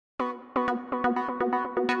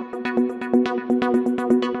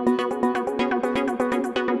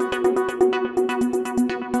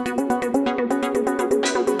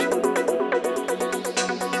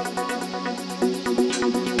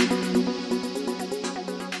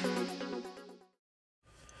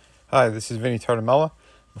Hi, this is Vinnieart. I'm a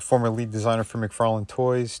former lead designer for McFarlane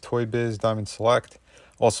Toys, Toy Biz, Diamond Select,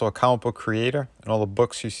 also a comic book creator, and all the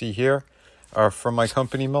books you see here are from my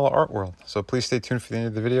company, Miller Art World. So please stay tuned for the end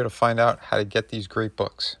of the video to find out how to get these great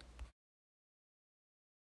books.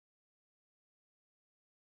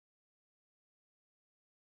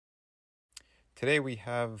 Today we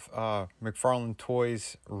have McFarlane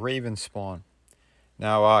Toys Raven Spawn.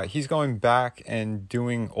 Now he's going back and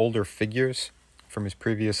doing older figures from his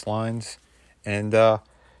previous lines, and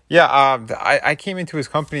I came into his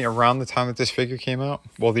company around the time that this figure came out,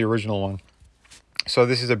 well, the original one. So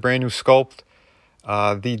this is a brand new sculpt.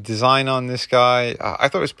 The design on this guy, I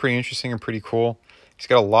thought was pretty interesting and pretty cool. He's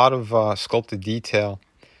got a lot of sculpted detail,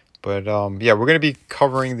 but yeah, we're going to be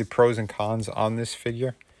covering the pros and cons on this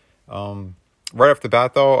figure. Right off the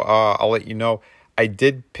bat, though, I'll let you know, I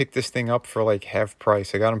did pick this thing up for like half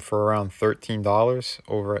price. I got him for around $13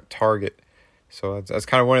 over at Target. So that's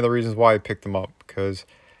kind of one of the reasons why I picked them up, because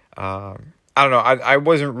I don't know, I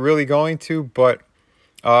wasn't really going to, but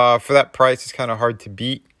for that price, it's kind of hard to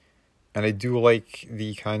beat. And I do like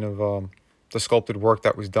the kind of the sculpted work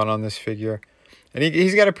that was done on this figure. And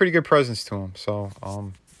he's got a pretty good presence to him. So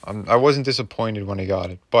I wasn't disappointed when I got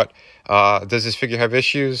it. But does this figure have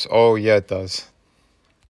issues? Oh, yeah, it does.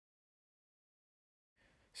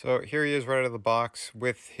 So here he is right out of the box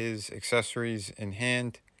with his accessories in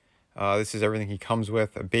hand. This is everything he comes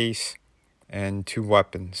with: a base and 2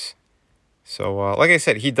 weapons. So like I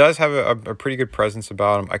said, he does have a pretty good presence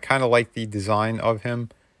about him. I kind of like the design of him,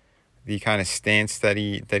 the kind of stance that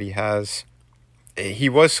he has. He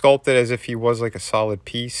was sculpted as if he was like a solid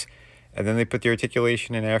piece, and then they put the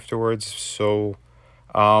articulation in afterwards. So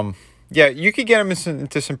yeah, you could get him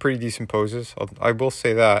into some pretty decent poses. I will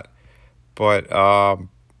say that. But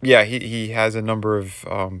yeah, he has a number of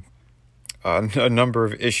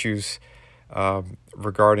issues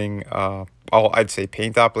regarding I'd say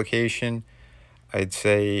paint application. I'd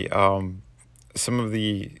say some of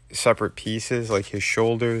the separate pieces, like his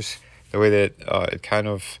shoulders, the way that it kind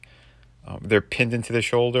of they're pinned into the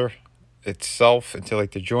shoulder itself, into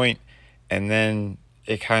like the joint, and then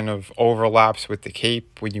it kind of overlaps with the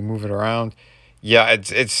cape when you move it around. Yeah,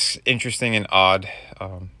 it's interesting and odd,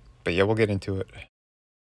 but yeah, we'll get into it.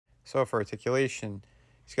 So for articulation,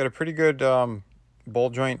 he's got a pretty good ball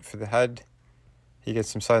joint for the head. He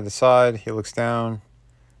gets him side to side. He looks down.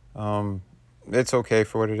 It's okay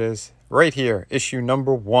for what it is. Right here, issue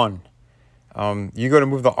number 1. You go to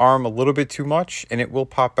move the arm a little bit too much, and it will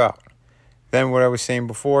pop out. Then what I was saying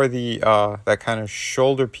before, the that kind of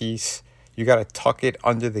shoulder piece, you got to tuck it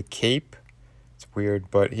under the cape. It's weird,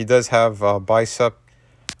 but he does have bicep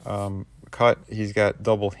cut. He's got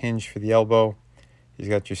double hinge for the elbow. He's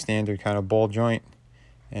got your standard kind of ball joint.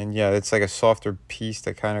 And yeah, it's like a softer piece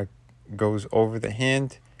that kind of goes over the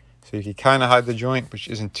hand. So you can kind of hide the joint, which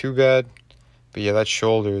isn't too bad. But yeah, that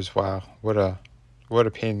shoulder is, wow, what a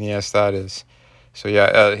pain in the ass that is. So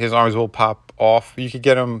yeah, his arms will pop off. You could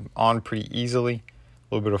get him on pretty easily.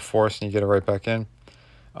 A little bit of force and you get it right back in.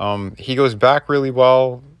 He goes back really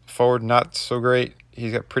well. Forward, not so great.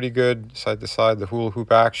 He's got pretty good side to side, the hula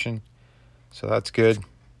hoop action. So that's good.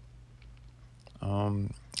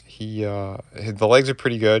 The legs are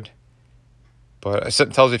pretty good, but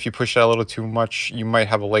something tells you if you push that a little too much, you might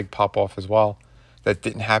have a leg pop off as well. That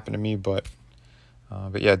didn't happen to me, but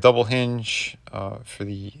yeah, double hinge for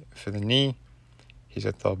the knee. He's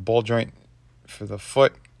got the ball joint for the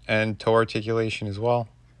foot and toe articulation as well.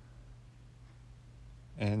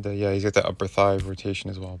 And yeah, he's got the upper thigh rotation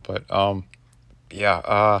as well. But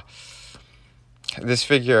yeah, this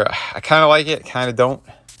figure, I kind of like it, kind of don't.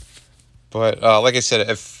 But like I said,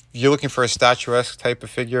 if you're looking for a statuesque type of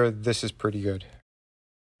figure, this is pretty good.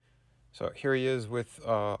 So here he is with,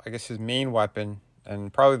 I guess, his main weapon,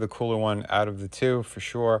 and probably the cooler one out of the two for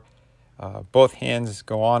sure. Both hands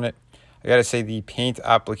go on it. I gotta say, the paint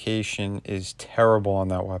application is terrible on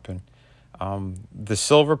that weapon. The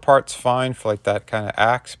silver part's fine for like that kind of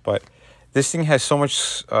axe, but this thing has so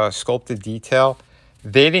much sculpted detail.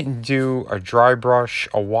 They didn't do a dry brush,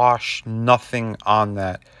 a wash, nothing on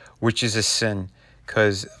that, which is a sin,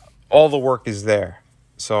 because all the work is there.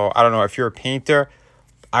 So I don't know, if you're a painter,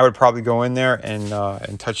 I would probably go in there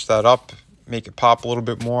and touch that up, make it pop a little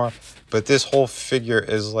bit more. But this whole figure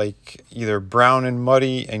is like either brown and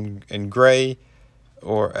muddy and gray,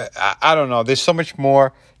 or I don't know. There's so much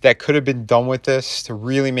more that could have been done with this to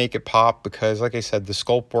really make it pop, because like I said, the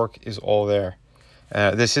sculpt work is all there.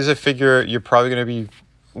 This is a figure you're probably going to be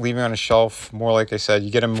leaving on a shelf. More like I said,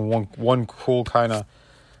 you get him in one cool kind of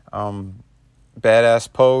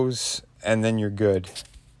badass pose, and then you're good.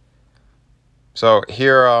 So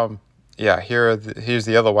here Yeah, here's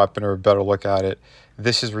the other weapon, or a better look at it.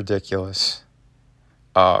 This is ridiculous.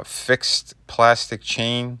 Fixed plastic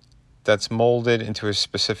chain that's molded into a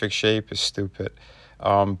specific shape is stupid.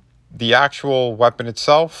 The actual weapon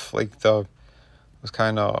itself, like those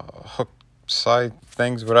kind of hook side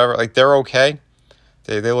things, whatever, like they're okay.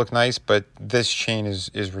 They look nice, but this chain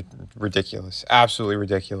is ridiculous. Absolutely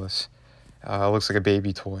ridiculous. It looks like a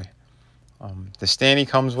baby toy. The stand he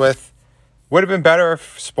comes with would have been better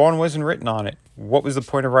if Spawn wasn't written on it. What was the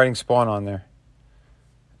point of writing Spawn on there?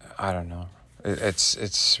 I don't know.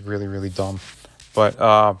 It's really, really dumb.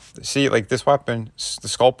 But see, like this weapon, the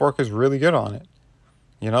sculpt work is really good on it.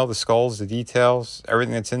 You know, the skulls, the details,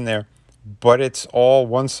 everything that's in there. But it's all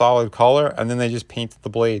one solid color, and then they just painted the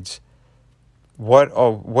blades. What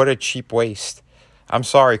a cheap waste. I'm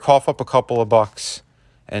sorry, cough up a couple of bucks.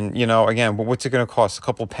 And, you know, again, what's it going to cost? A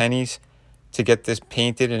couple pennies to get this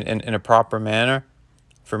painted in a proper manner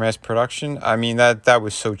for mass production? I mean, that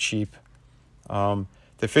was so cheap.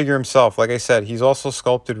 The figure himself, like I said, he's also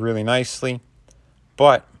sculpted really nicely.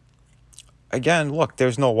 But, again, look,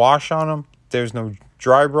 there's no wash on him. There's no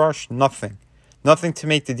dry brush, nothing. Nothing to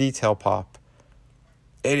make the detail pop.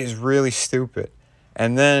 It is really stupid.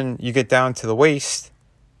 And then you get down to the waist,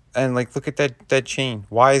 and like, look at that chain.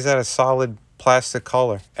 Why is that a solid plastic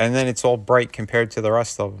color? And then it's all bright compared to the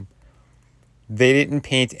rest of them. They didn't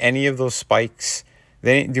paint any of those spikes.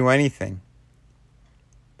 They didn't do anything.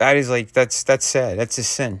 That is like, that's sad. That's a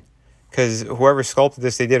sin. Because whoever sculpted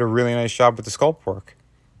this, they did a really nice job with the sculpt work.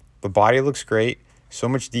 The body looks great. So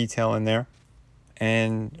much detail in there.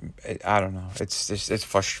 And I don't know. It's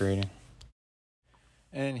frustrating.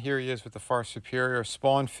 And here he is with the far superior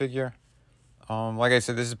Spawn figure. Like I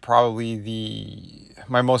said, this is probably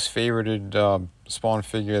my most favorited Spawn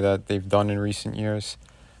figure that they've done in recent years.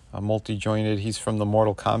 Multi-jointed. He's from the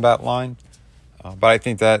Mortal Kombat line. But I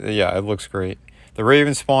think that, yeah, it looks great. The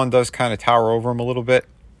Raven Spawn does kind of tower over him a little bit.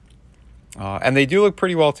 And they do look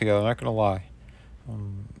pretty well together, I'm not going to lie.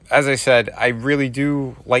 As I said, I really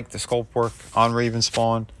do like the sculpt work on Raven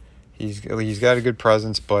Spawn. He's got a good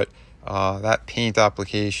presence, but that paint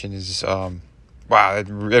application is, wow, it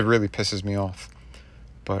really pisses me off.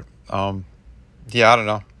 But, yeah, I don't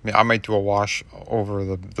know. I mean, I might do a wash over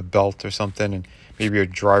the belt or something, and maybe a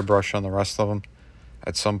dry brush on the rest of them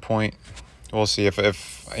at some point. We'll see if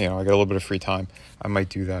you know, I got a little bit of free time. I might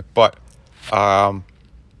do that. But,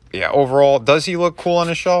 yeah, overall, does he look cool on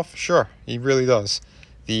the shelf? Sure, he really does.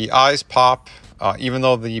 The eyes pop, even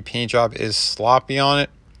though the paint job is sloppy on it.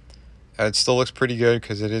 It still looks pretty good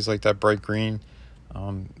because it is like that bright green.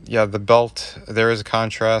 Yeah, the belt, there is a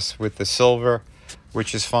contrast with the silver,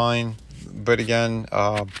 which is fine. But again,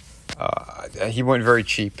 he went very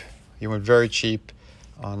cheap. He went very cheap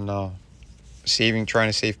on trying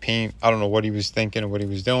to save paint. I don't know what he was thinking or what he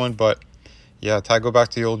was doing, but yeah, Ty, go back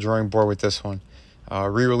to the old drawing board with this one.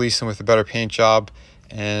 Re-release him with a better paint job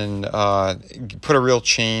and put a real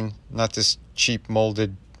chain, not this cheap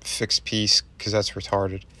molded fixed piece, because that's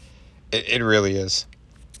retarded. It really is.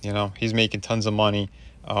 You know, he's making tons of money.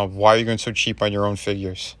 Why are you going so cheap on your own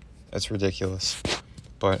figures? That's ridiculous.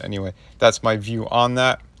 But anyway, that's my view on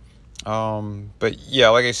that. But yeah,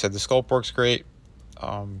 like I said, the sculpt work's great.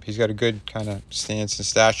 He's got a good kind of stance and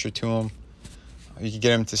stature to him. You can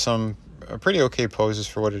get him to some pretty okay poses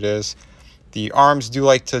for what it is. The arms do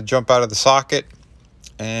like to jump out of the socket,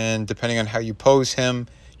 and depending on how you pose him,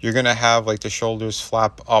 you're going to have like the shoulders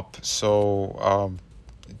flap up, so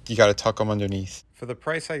you got to tuck them underneath. For the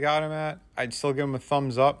price I got him at, I'd still give him a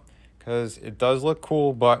thumbs up because it does look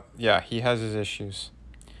cool, but yeah, he has his issues.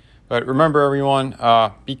 But remember, everyone,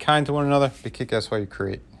 be kind to one another, be kick-ass while you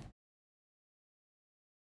create.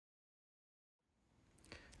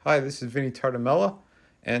 Hi, this is Vinnie Tartamella,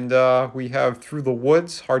 and we have Through the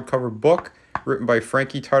Woods hardcover book written by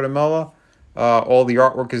Frankie Tartamella. All the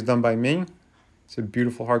artwork is done by me. It's a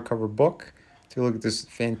beautiful hardcover book. Take a look at this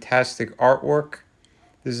fantastic artwork.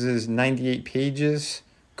 This is 98 pages,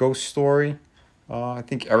 ghost story. I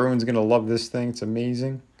think everyone's going to love this thing. It's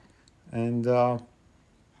amazing. And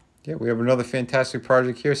yeah, we have another fantastic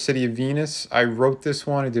project here, City of Venus. I wrote this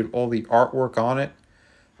one. I did all the artwork on it.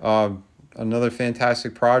 Another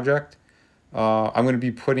fantastic project. I'm going to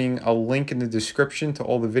be putting a link in the description to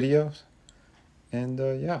all the videos.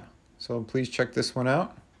 And yeah, so please check this one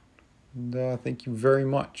out. And thank you very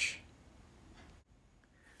much.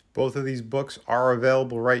 Both of these books are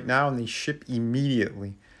available right now, and they ship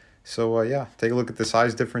immediately. So yeah, take a look at the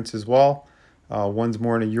size difference as well. One's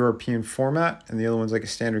more in a European format, and the other one's like a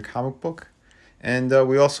standard comic book. And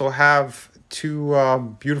we also have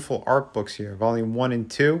two beautiful art books here, Volume 1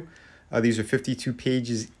 and 2. These are 52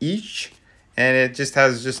 pages each, And it just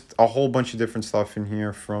has just a whole bunch of different stuff in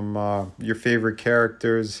here, from your favorite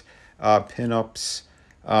characters, pinups,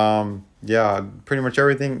 yeah, pretty much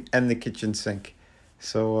everything, and the kitchen sink.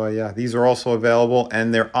 So yeah, these are also available,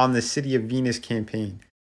 and they're on the City of Venus campaign.